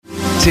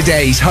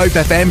Today's Hope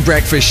FM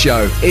breakfast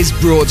show is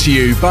brought to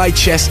you by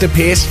Chester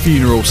Pierce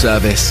Funeral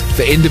Service.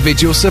 For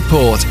individual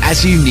support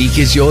as unique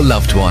as your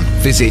loved one,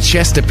 visit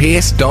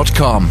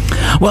chesterpierce.com.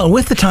 Well,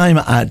 with the time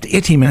at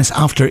 18 minutes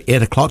after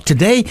 8 o'clock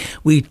today,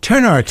 we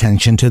turn our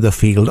attention to the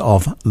field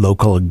of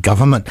local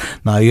government.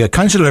 Now,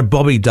 Councillor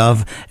Bobby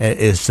Dove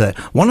is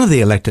one of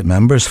the elected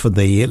members for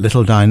the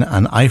Littledown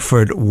and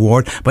Iford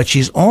ward, but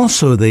she's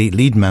also the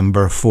lead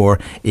member for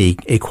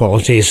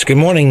Equalities. Good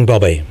morning,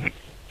 Bobby.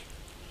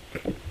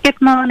 Good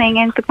morning,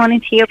 and good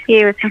morning to your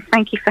viewers, and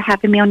thank you for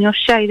having me on your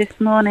show this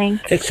morning.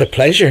 It's a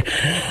pleasure.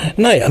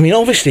 Now, I mean,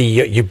 obviously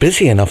you're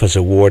busy enough as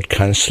a ward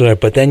councillor,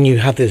 but then you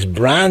have this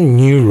brand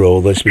new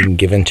role that's been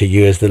given to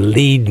you as the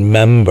lead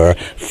member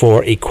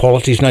for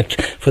Equalities. Now,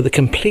 for the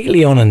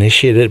completely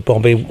uninitiated,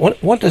 Bobby,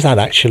 what does that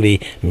actually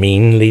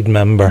mean, lead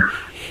member?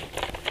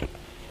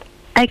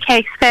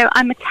 Okay, so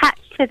I'm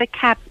attached to the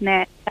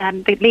cabinet.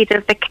 The leader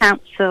of the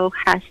council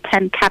has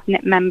 10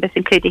 cabinet members,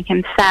 including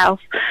himself,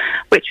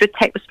 which would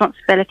take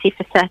responsibility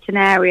for certain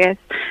areas.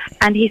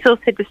 And he's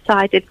also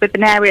decided, with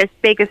an area as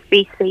big as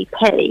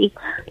BCP,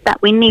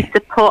 that we need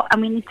support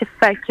and we need to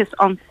focus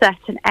on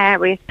certain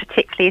areas,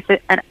 particularly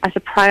as a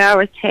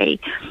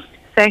priority.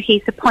 So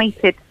he's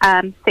appointed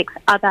 6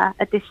 other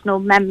additional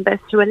members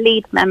who are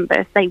lead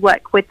members. They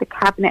work with the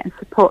cabinet and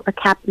support the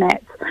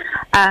cabinet.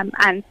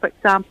 And for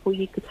example,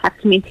 you could have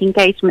community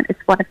engagement as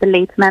one of the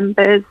lead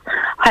members,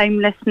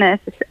 homelessness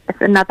as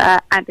another,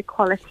 and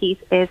equalities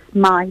is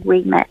my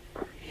remit.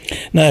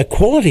 Now,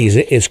 equalities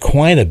is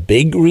quite a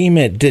big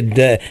remit,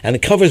 and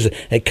it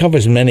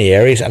covers many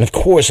areas. And of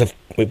course,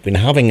 we've been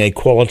having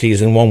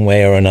equalities in one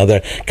way or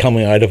another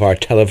coming out of our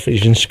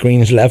television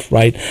screens, left,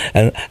 right,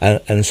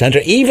 and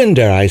centre. Even,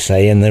 dare I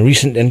say, in the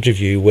recent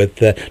interview with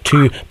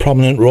 2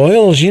 prominent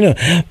royals, you know.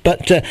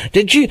 But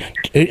did you?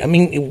 I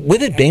mean,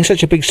 with it being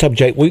such a big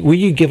subject, were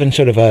you given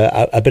sort of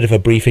a bit of a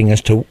briefing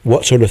as to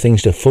what sort of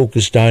things to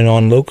focus down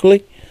on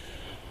locally?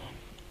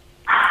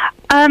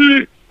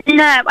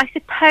 No, I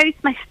suppose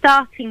my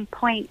starting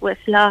point was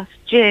last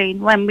June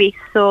when we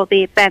saw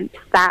the events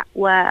that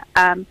were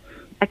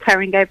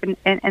occurring over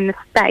in the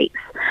States.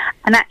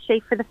 And actually,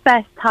 for the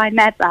first time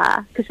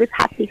ever, because we've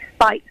had these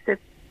spikes of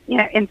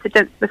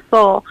incidents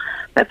before,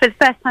 but for the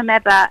first time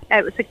ever,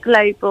 it was a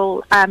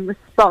global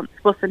response,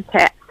 wasn't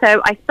it?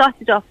 So I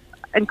started off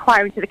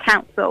inquiring to the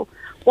council,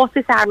 what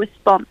is our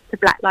response to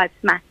Black Lives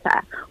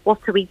Matter? What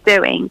are we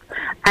doing?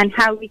 And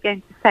how are we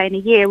going to say in a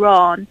year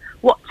on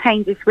what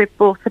changes we've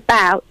brought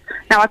about?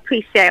 Now, I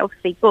appreciate,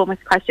 obviously, Bournemouth,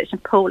 Christchurch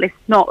and Poole is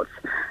not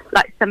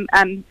like some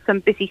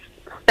busy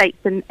states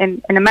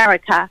in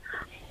America,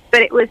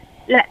 but it was,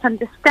 let's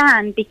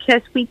understand,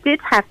 because we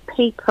did have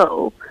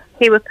people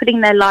who were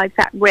putting their lives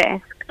at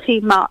risk too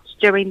much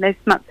during those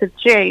months of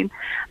June,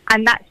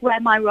 and that's where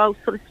my role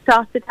sort of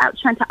started out,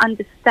 trying to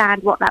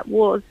understand what that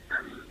was.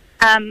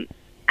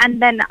 And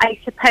then I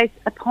suppose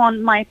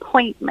upon my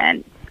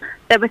appointment,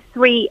 there were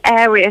 3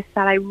 areas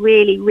that I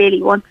really,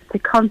 really wanted to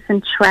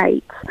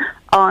concentrate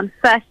on.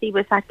 Firstly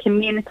was our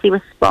community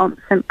response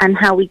and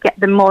how we get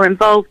them more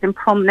involved in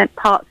prominent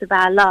parts of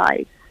our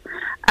lives.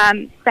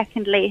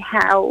 Secondly,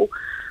 how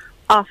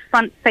our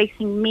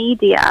front-facing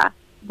media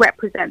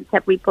represents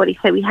everybody.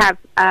 So we have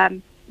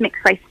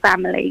mixed-race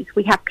families,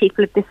 we have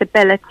people with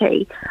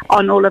disability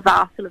on all of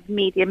our sort of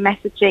media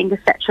messaging,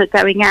 etc.,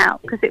 going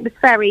out, because it was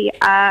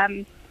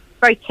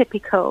very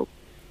typical.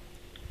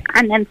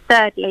 And then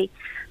thirdly,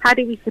 how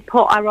do we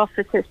support our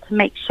officers to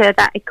make sure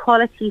that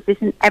equalities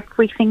isn't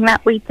everything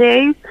that we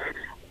do?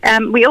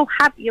 We all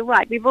have, you're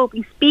right, we've all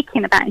been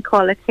speaking about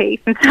equalities,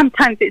 and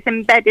sometimes it's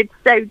embedded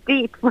so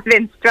deep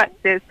within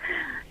structures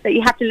that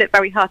you have to look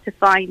very hard to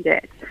find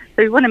it.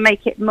 So we want to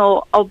make it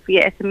more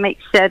obvious and make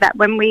sure that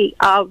when we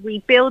are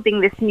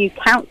rebuilding this new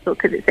council,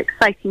 because it's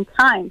exciting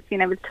times, with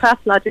the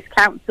 12th largest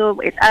council,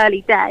 it's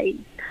early days,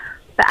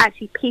 but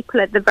actually people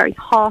are at the very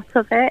heart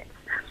of it,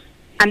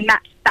 and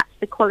that's the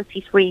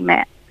equalities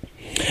remit.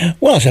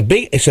 Well,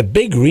 it's a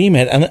big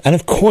remit, and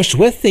of course,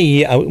 with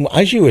the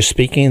as you were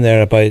speaking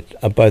there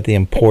about the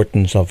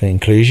importance of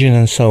inclusion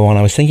and so on,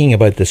 I was thinking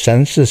about the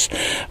census,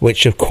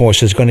 which of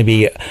course is going to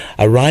be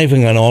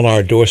arriving on all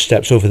our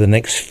doorsteps over the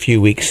next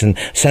few weeks, and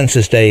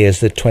Census Day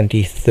is the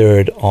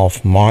 23rd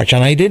of March.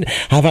 And I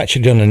have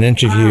actually done an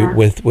interview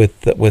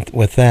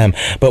with them.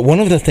 But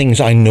one of the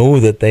things I know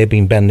that they've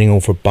been bending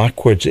over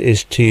backwards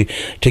is to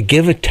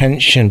give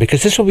attention,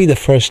 because this will be the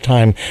first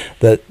time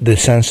that the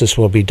census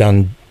will be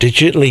done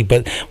digitally,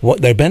 but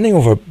what they're bending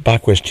over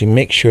backwards to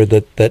make sure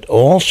that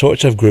all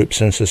sorts of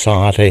groups in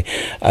society,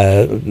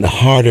 the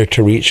harder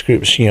to reach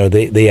groups,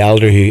 the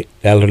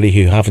elderly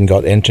who haven't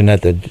got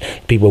internet, the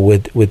people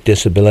with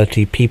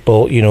disability,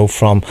 people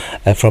from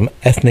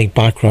ethnic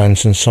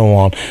backgrounds and so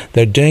on,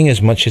 they're doing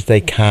as much as they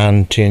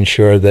can to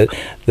ensure that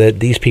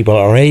these people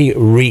are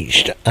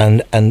reached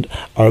and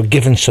are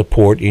given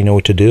support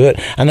to do it.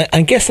 And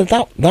I guess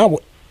that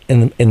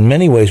in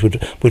many ways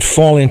would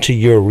fall into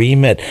your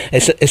remit.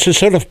 It's a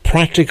sort of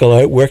practical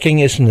outworking,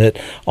 isn't it,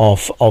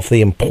 of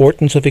the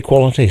importance of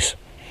equalities?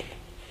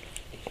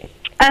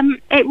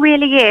 It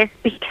really is,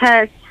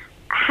 because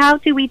how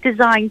do we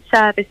design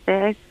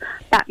services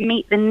that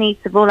meet the needs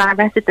of all our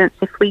residents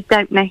if we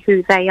don't know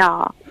who they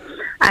are?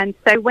 And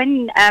so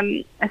when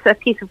a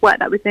piece of work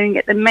that we're doing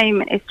at the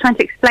moment is trying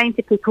to explain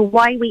to people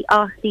why we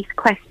ask these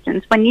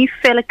questions. When you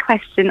fill a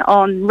question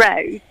on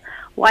road,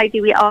 why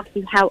do we ask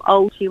you how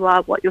old you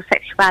are, what your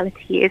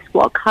sexuality is,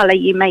 what colour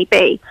you may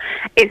be?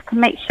 It's to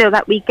make sure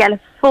that we get a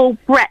full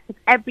breadth of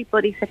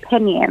everybody's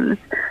opinions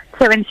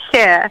to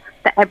ensure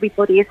that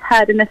everybody is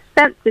heard. And the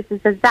census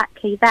is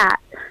exactly that.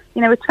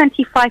 You know, with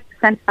 25%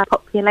 of our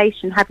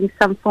population having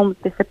some form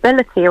of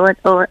disability or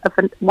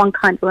of one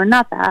kind or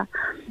another,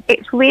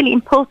 it's really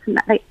important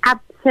that they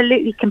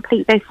absolutely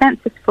complete those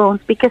census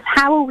forms, because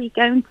how are we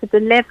going to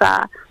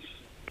deliver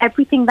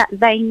everything that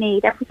they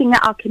need, everything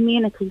that our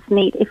communities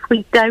need, if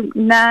we don't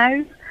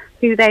know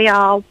who they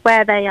are,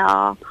 where they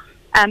are,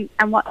 and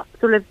what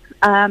sort of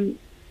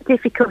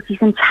difficulties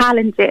and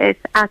challenges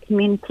our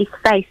communities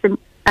face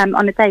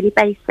on a daily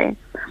basis?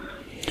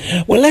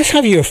 Well, let's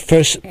have your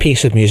first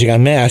piece of music.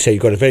 And may I say,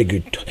 you've got a very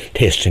good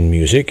taste in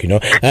music, you know.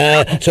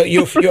 So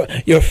your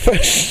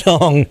first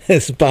song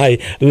is by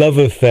Love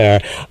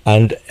Affair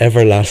and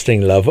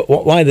Everlasting Love.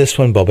 Why this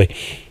one, Bobby?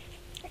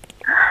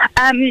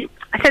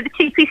 So the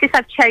two pieces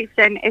I've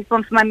chosen is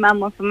one for my mum,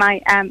 one for my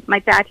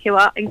dad, who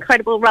are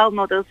incredible role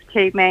models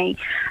to me.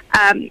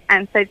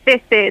 And so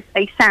this is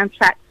a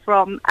soundtrack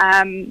from,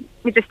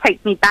 it just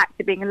takes me back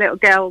to being a little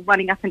girl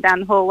running up and down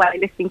the hallway,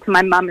 listening to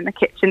my mum in the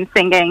kitchen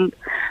singing.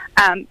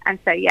 And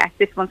so, yes,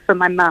 this one's for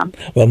my mum.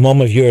 Well,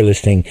 Mum, if you're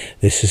listening,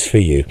 this is for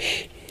you.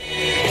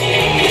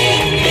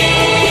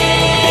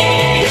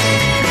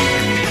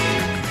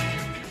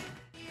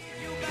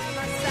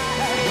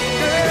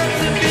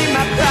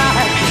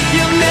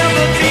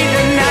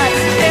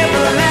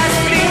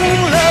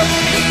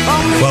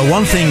 Well,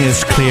 one thing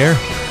is clear,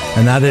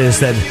 and that is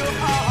that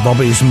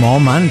Bobby's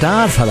mom and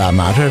dad, for that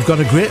matter, have got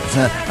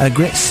a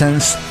great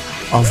sense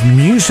of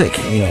music,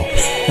 you know.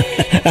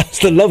 That's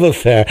the Love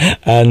Affair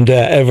and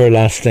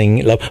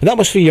Everlasting Love. That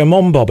was for your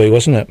mum, Bobby,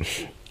 wasn't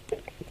it?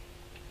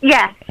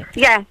 Yes.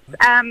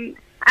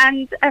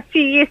 And a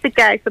few years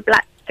ago for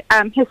Black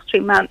History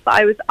Month,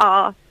 I was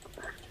asked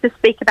to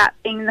speak about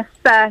being the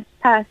first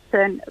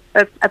person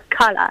of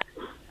colour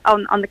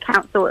on the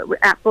council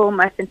at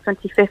Bournemouth in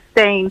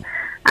 2015.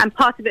 And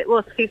part of it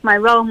was who's my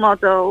role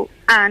model,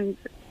 and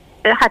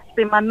it had to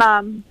be my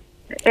mum.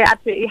 It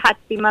absolutely had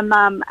to be my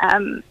mum.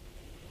 And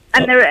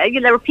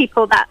there are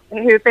people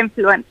who have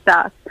influenced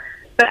us,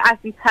 but as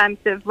in terms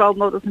of role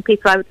models and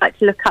people I would like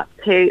to look up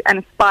to and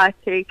aspire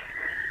to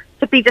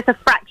be just a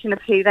fraction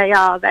of who they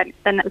are, then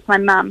it was my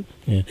mum.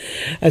 Yeah,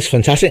 that's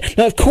fantastic.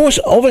 Now, of course,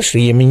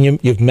 obviously, I mean,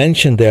 you've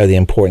mentioned there the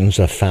importance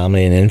of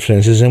family and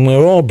influences, and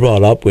we're all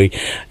brought up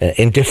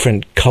in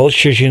different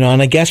cultures, you know,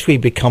 and I guess we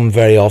become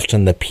very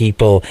often the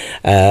people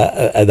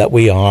that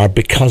we are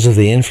because of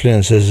the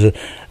influences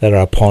that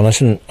are upon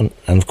us, and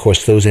of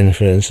course, those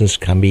influences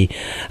can be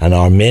and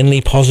are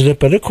mainly positive,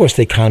 but of course,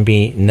 they can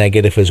be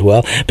negative as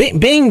well.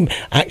 Being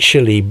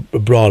actually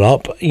brought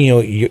up, you know,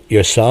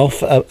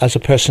 yourself as a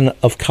person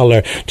of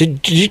colour,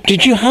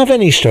 did you have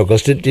any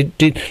struggles?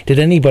 Did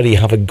anybody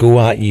have a go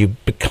at you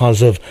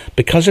because of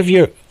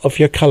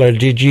your colour?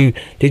 Did you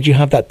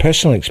have that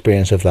personal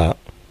experience of that?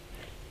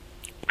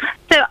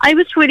 So I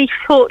was really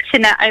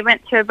fortunate. I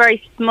went to a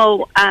very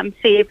small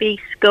C.A.B.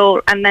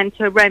 school and then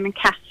to a Roman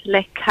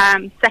Catholic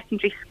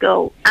secondary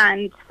school,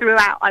 and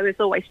throughout I was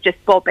always just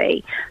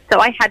Bobby. So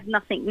I had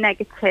nothing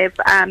negative.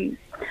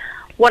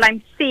 What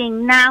I'm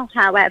seeing now,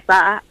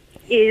 however,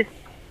 is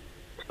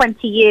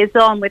 20 years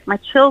on with my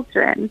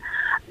children,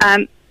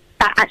 that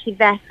actually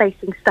they're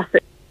facing stuff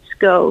at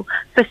school.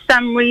 For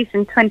some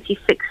reason,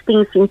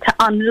 2016 seemed to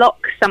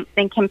unlock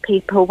something in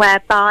people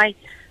whereby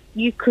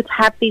you could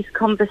have these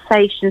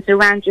conversations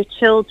around your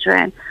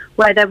children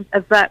where there was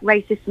overt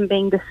racism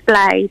being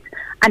displayed,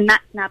 and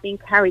that's now being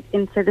carried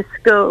into the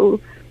schools.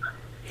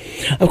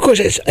 Of course,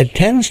 it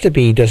tends to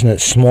be, doesn't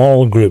it,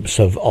 small groups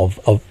of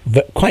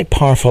quite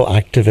powerful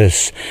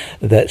activists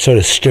that sort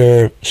of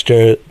stir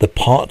the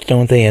pot,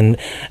 don't they? And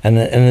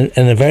in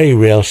a very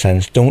real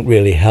sense, don't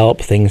really help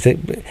things. That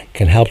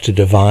can help to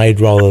divide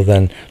rather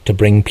than to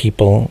bring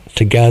people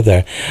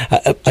together.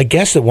 I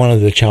guess that one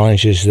of the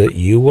challenges that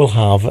you will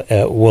have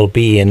will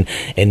be in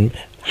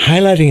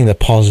highlighting the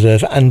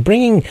positive and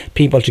bringing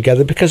people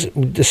together, because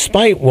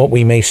despite what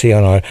we may see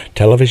on our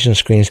television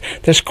screens,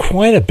 there's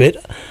quite a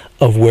bit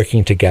of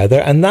working together,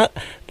 and that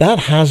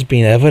has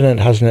been evident,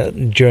 hasn't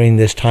it, during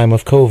this time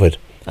of COVID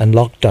and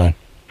lockdown?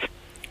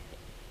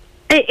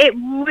 It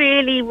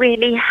really,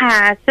 really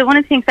has. So one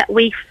of the things that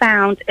we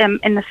found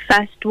in the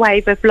first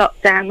wave of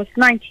lockdown was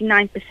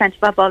 99%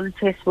 of our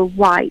volunteers were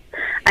white,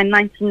 and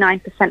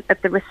 99%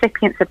 of the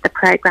recipients of the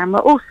programme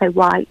were also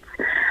white.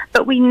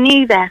 But we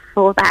knew,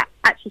 therefore, that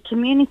actually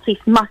communities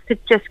must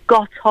have just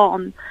got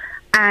on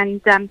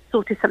and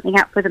sorted something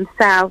out for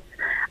themselves.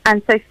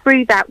 And so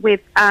through that,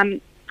 we've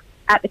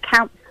at the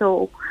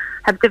council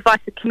have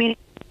devised a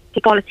community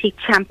Equality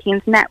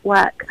Champions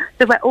Network,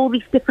 so where all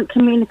these different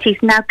communities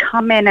now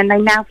come in and they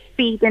now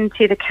feed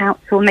into the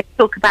council and they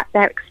talk about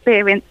their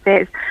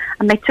experiences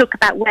and they talk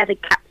about where the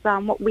gaps are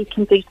and what we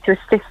can do to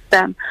assist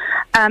them.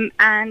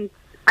 And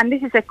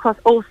this is across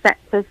all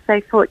sectors.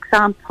 So, for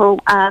example,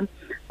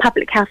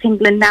 Public Health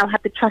England now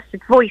have the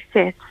Trusted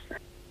Voices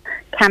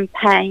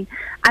campaign,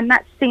 and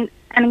that's seen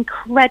an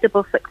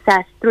incredible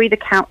success through the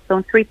council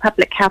and through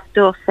Public Health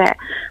Dorset,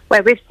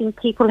 where we've seen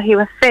people who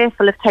are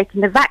fearful of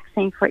taking the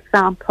vaccine, for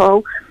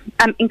example,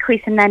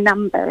 increasing their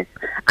numbers.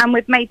 And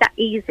we've made that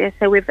easier,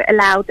 so we've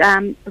allowed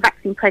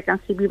vaccine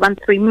programs to be run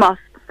through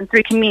mosques and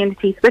through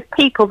communities with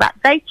people that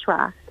they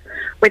trust,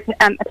 with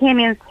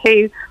opinions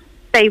who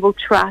they will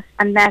trust,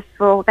 and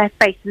therefore their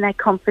faith and their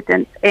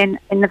confidence in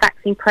the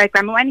vaccine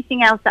program or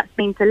anything else that's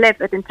been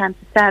delivered in terms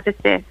of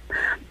services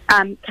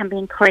can be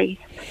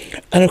increased.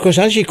 And of course,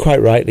 as you quite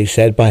rightly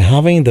said, by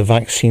having the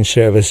vaccine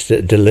service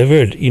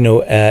delivered, in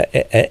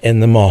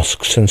the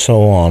mosques and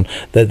so on,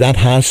 that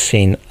has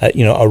seen,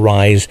 a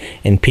rise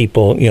in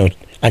people,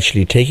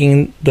 actually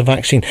taking the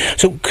vaccine.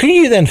 So could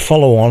you then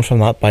follow on from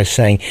that by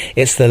saying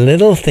it's the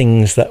little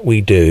things that we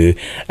do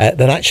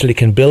that actually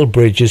can build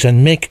bridges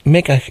and make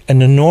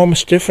an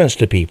enormous difference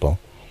to people?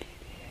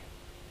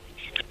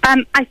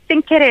 I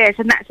think it is,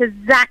 and that's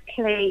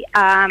exactly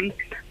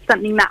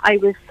something that I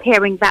was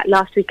hearing about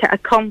last week at a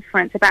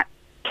conference about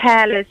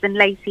careless and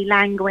lazy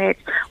language,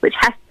 which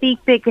has the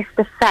biggest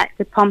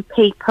effect upon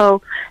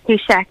people who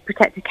share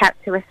protected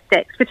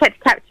characteristics.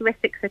 Protected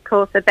characteristics, of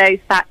course, are those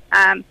that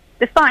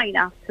define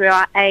us through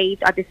our age,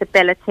 our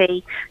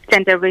disability,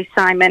 gender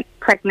reassignment,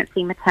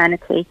 pregnancy,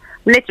 maternity,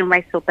 religion,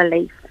 race or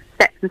belief,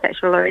 sex and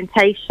sexual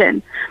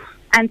orientation.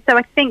 And so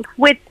I think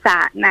with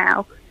that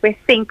now, we're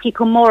seeing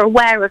people more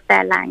aware of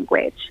their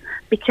language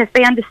because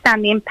they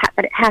understand the impact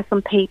that it has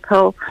on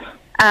people.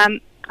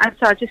 I'm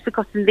sorry, I've just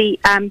forgotten the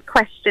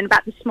question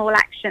about the small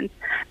actions.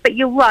 But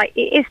you're right,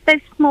 it is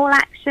those small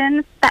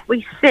actions that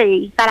we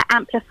see that are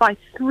amplified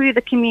through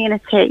the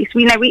communities.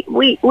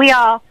 We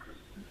are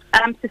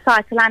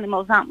societal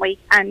animals, aren't we?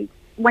 And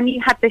when you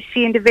have those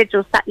few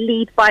individuals that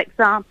lead by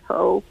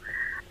example,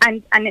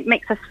 and it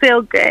makes us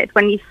feel good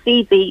when you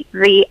see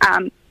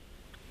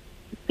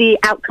the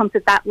outcomes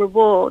of that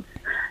reward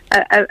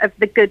of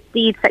the good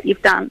deeds that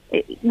you've done,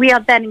 we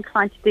are then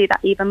inclined to do that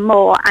even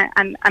more,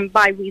 and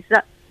by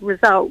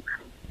result,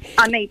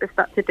 our neighbours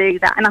start to do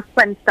that, and our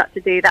friends start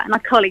to do that, and our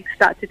colleagues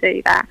start to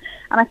do that.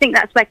 And I think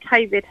that's where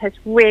COVID has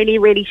really,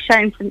 really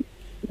shown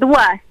the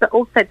worst, but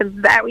also the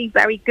very,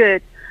 very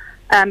good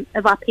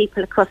of our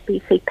people across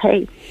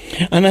BCP.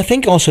 And I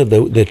think also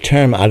the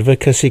term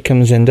advocacy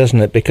comes in, doesn't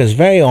it? Because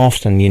very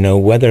often,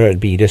 whether it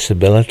be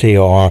disability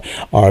or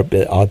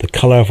the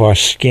colour of our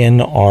skin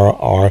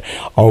or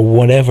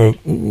whatever,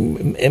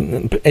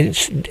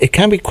 it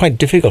can be quite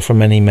difficult for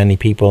many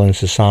people in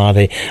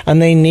society,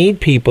 and they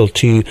need people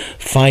to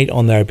fight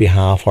on their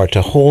behalf or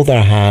to hold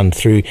their hand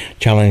through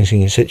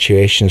challenging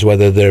situations,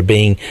 whether they're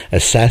being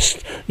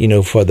assessed,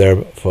 for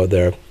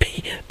their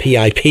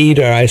PIP,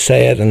 dare I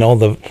say it, and all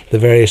the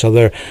various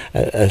other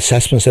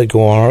assessments that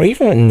go on, or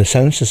even in the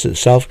census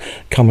itself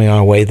coming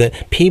our way,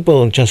 that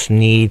people just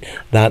need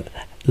that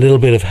little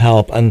bit of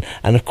help, and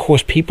of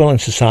course people in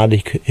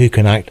society who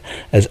can act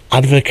as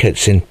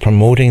advocates in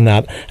promoting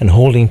that and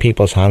holding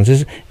people's hands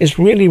is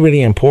really,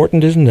 really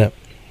important, isn't it?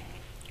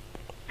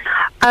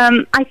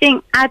 I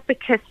think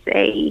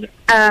advocacy,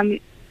 and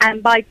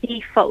by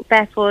default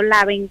therefore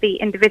allowing the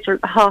individual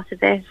at the heart of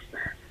this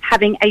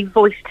having a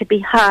voice to be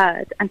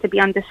heard and to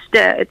be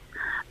understood,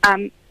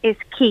 is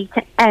key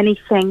to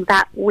anything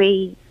that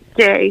we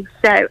do.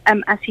 So,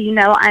 as you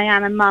know, I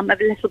am a mum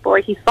of a little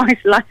boy who finds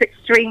life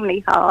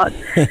extremely hard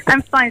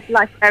and finds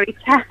life very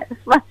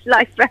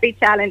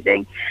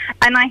challenging.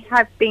 And I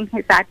have been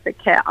his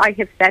advocate. I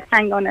have said,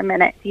 hang on a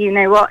minute, you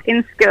know what,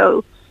 in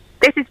school,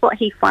 this is what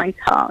he finds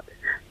hard.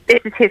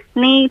 This is his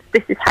needs.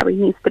 This is how he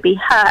needs to be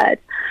heard.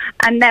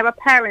 And there are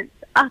parents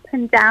up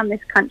and down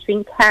this country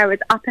and carers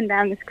up and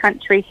down this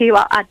country who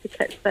are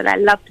advocates for their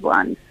loved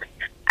ones.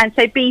 And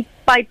so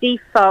by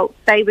default,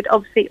 they would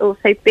obviously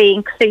also be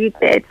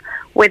included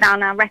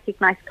within our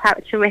recognised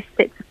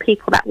characteristics of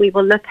people that we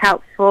will look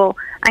out for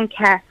and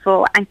care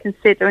for and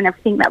consider in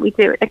everything that we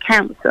do at the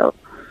council.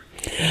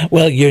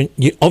 Well, you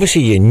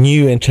obviously you're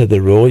new into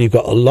the role. You've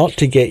got a lot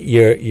to get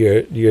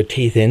your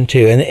teeth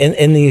into, and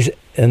in these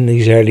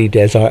early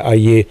days, are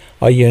you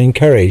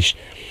encouraged?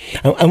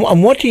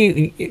 And what do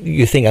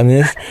you think? I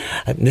mean,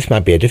 this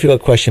might be a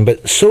difficult question,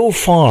 but so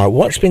far,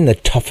 what's been the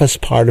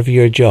toughest part of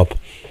your job?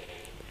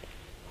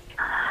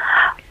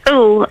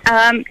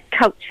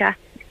 Culture.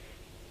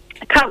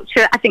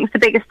 Culture, I think, is the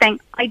biggest thing.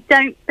 I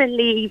don't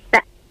believe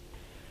that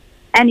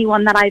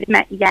anyone that I've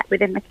met yet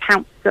within the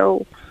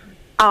council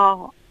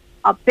are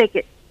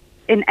bigots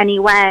in any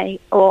way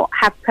or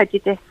have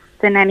prejudice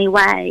in any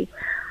way.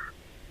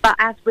 But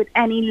as with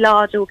any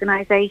large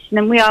organisation,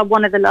 and we are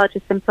one of the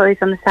largest employers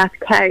on the South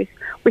Coast,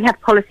 we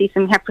have policies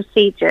and we have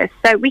procedures,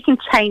 so we can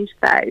change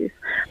those.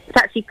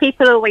 But actually,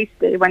 people always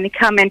do when they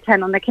come in,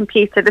 turn on the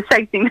computer, the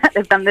same thing that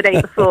they've done the day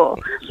before.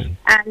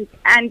 And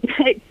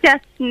it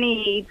just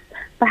needs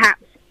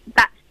perhaps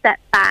that step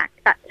back,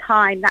 that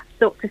time, that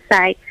thought to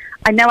say,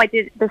 I know I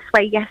did it this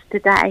way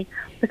yesterday,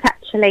 but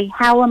actually,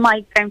 how am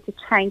I going to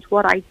change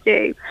what I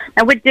do?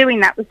 Now, we're doing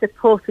that, we're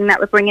supporting that,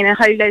 we're bringing in a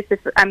whole load of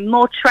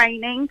more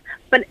training,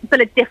 but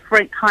a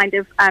different kind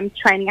of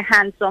training, a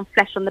hands-on,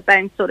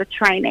 flesh-on-the-bone sort of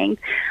training.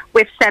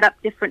 We've set up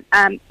different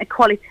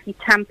equality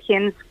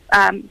champions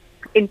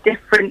in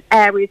different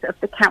areas of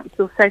the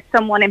council, so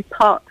someone in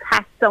Parks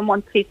has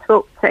someone to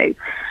talk to.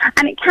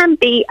 And it can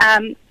be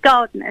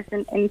gardeners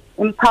in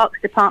Parks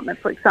Department,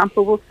 for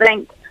example, will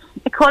think,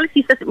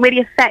 equality doesn't really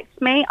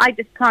affect me, I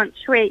just plant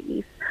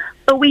trees.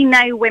 But we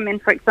know women,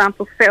 for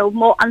example, feel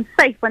more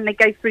unsafe when they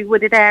go through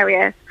wooded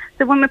areas.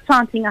 So when we're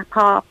planting up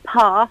our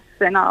paths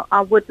and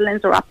our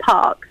woodlands or our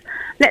parks,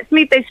 let's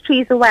move those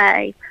trees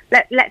away.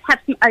 Let's have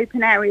some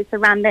open areas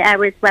around the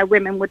areas where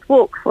women would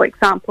walk, for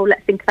example.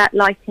 Let's think about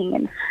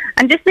lighting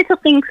and just little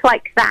things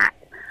like that,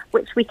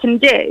 which we can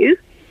do,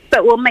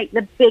 but will make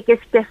the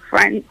biggest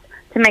difference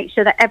to make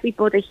sure that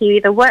everybody who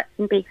either works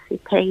in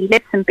BCP,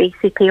 lives in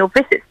BCP or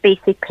visits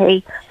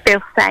BCP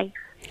feels safe.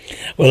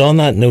 Well, on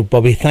that note,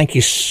 Bobby, thank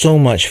you so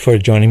much for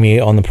joining me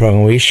on the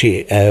programme. We wish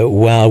you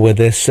well with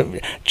this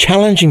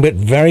challenging but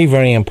very,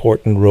 very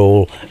important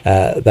role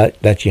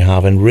that you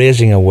have in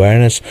raising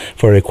awareness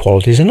for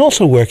equalities and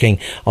also working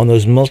on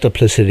those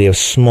multiplicity of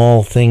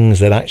small things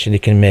that actually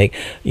can make,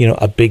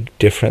 a big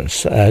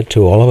difference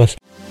to all of us.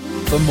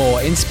 For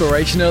more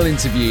inspirational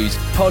interviews,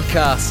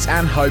 podcasts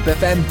and Hope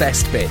FM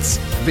best bits,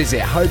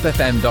 visit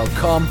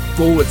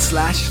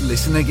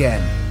hopefm.com/listen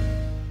again.